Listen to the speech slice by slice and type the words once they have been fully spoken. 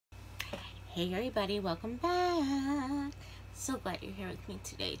Hey everybody, welcome back. So glad you're here with me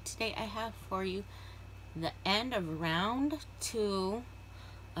today. Today I have for you the end of round 2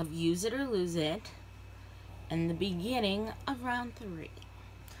 of Use It or Lose It and the beginning of round 3.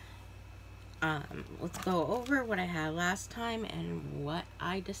 Let's go over what I had last time and what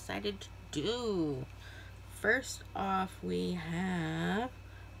I decided to do. First off, we have,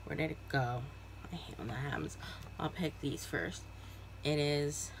 where did it go? I hate when that happens. I'll pick these first.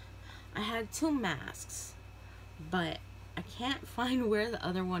 I had 2 masks, but I can't find where the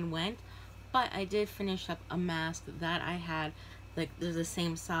other one went, but I did finish up a mask that I had, like, they're the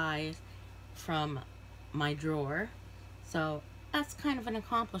same size from my drawer, so that's kind of an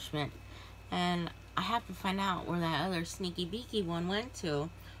accomplishment, and I have to find out where that other sneaky beaky one went to,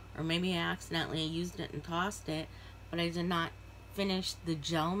 or maybe I accidentally used it and tossed it, but I did not finish the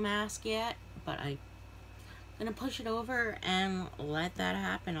gel mask yet, but I'm gonna push it over and let that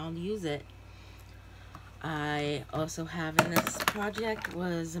happen. I'll use it. I also have in this project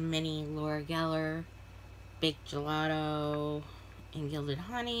was a mini Laura Geller baked gelato and gilded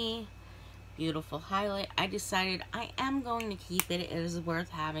honey, beautiful highlight. I decided I am going to keep it. It is worth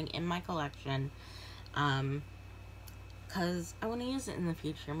having in my collection because I want to use it in the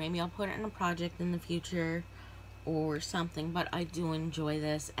future. Maybe I'll put it in a project in the future or something, but I do enjoy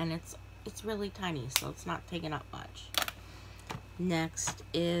this, and it's really tiny, so it's not taking up much. Next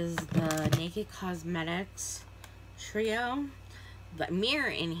is the Naked Cosmetics Trio. The mirror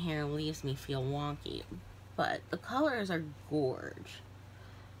in here leaves me feel wonky, but the colors are gorge.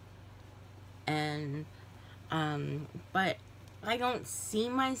 And, but I don't see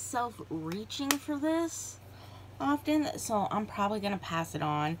myself reaching for this often, so I'm probably going to pass it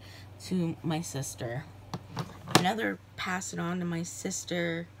on to my sister. Another pass it on to my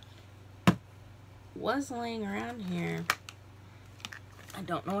sister was laying around here. I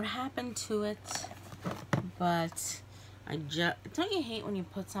don't know what happened to it, but don't you hate when you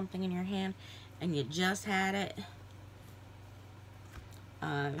put something in your hand and you just had it?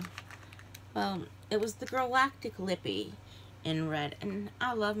 Well, it was the Galactic Lippy in red, and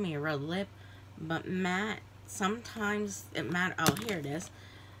I love me a red lip, but matte, sometimes it matte, oh, here it is.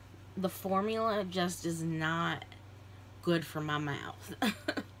 The formula just is not good for my mouth.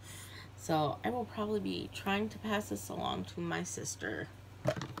 So I will probably be trying to pass this along to my sister.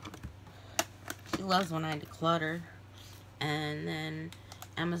 She loves when I declutter. And then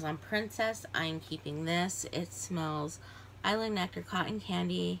Amazon Princess, I'm keeping this. It smells Island Nectar, Cotton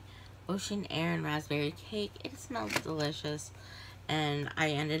Candy, Ocean Air, and Raspberry Cake. It smells delicious. And I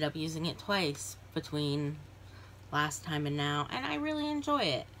ended up using it twice between last time and now. And I really enjoy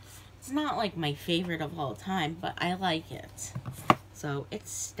it. It's not like my favorite of all time, but I like it. So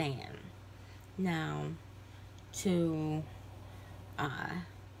it's staying. Now, to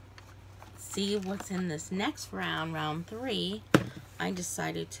see what's in this next round, round 3, I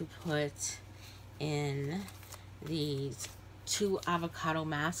decided to put in these 2 avocado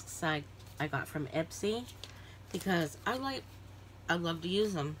masks I got from Ipsy, because I love to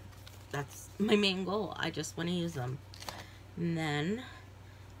use them. That's my main goal. I just want to use them. And then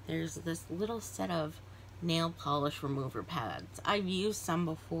there's this little set of nail polish remover pads. I've used some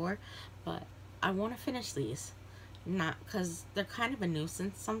before, but I want to finish these. Not because they're kind of a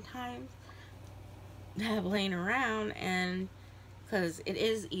nuisance sometimes to have laying around, and because it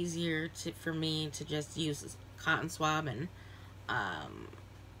is easier for me to just use cotton swab and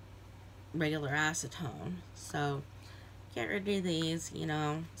regular acetone. So get rid of these, you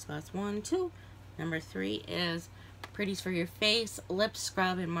know. So that's 1, 2. Number 3 is Pretties for Your Face Lip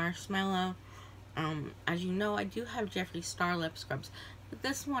Scrub in Marshmallow. As you know, I do have Jeffree Star lip scrubs, but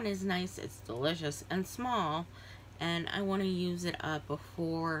this one is nice. It's delicious and small, and I want to use it up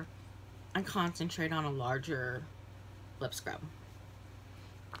before I concentrate on a larger lip scrub.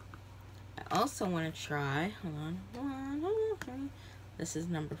 I also want to try, hold on, 1, 2, 3. This is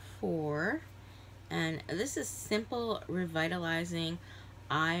number 4, and this is Simple Revitalizing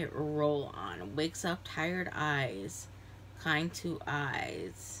Eye Roll-On. Wakes up tired eyes, kind to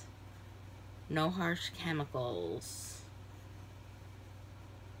eyes. No harsh chemicals.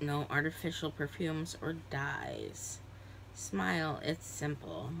 No artificial perfumes or dyes. Smile, it's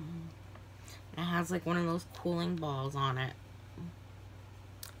simple. It has like one of those cooling balls on it.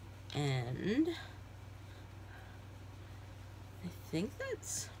 And I think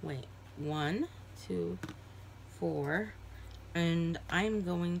that's, wait, 1, 2, 4. And I'm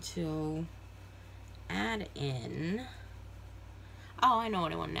going to add in, oh, I know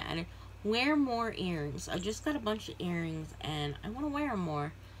what I want to add in. Wear more earrings. I just got a bunch of earrings and I want to wear them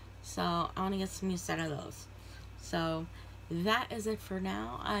more, so I want to get some new set of those. So that is it for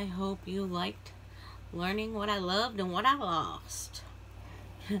now. I hope you liked learning what I loved and what I lost.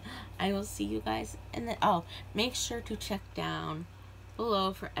 I will see you guys in the... Oh, make sure to check down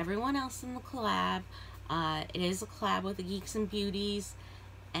below for everyone else in the collab. It is a collab with the Geeks and Beauties,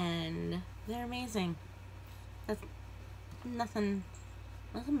 and they're amazing. That's nothing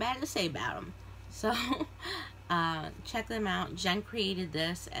bad to say about them. So, check them out. Jen created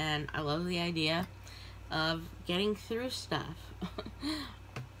this, and I love the idea of getting through stuff.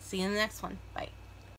 See you in the next one. Bye.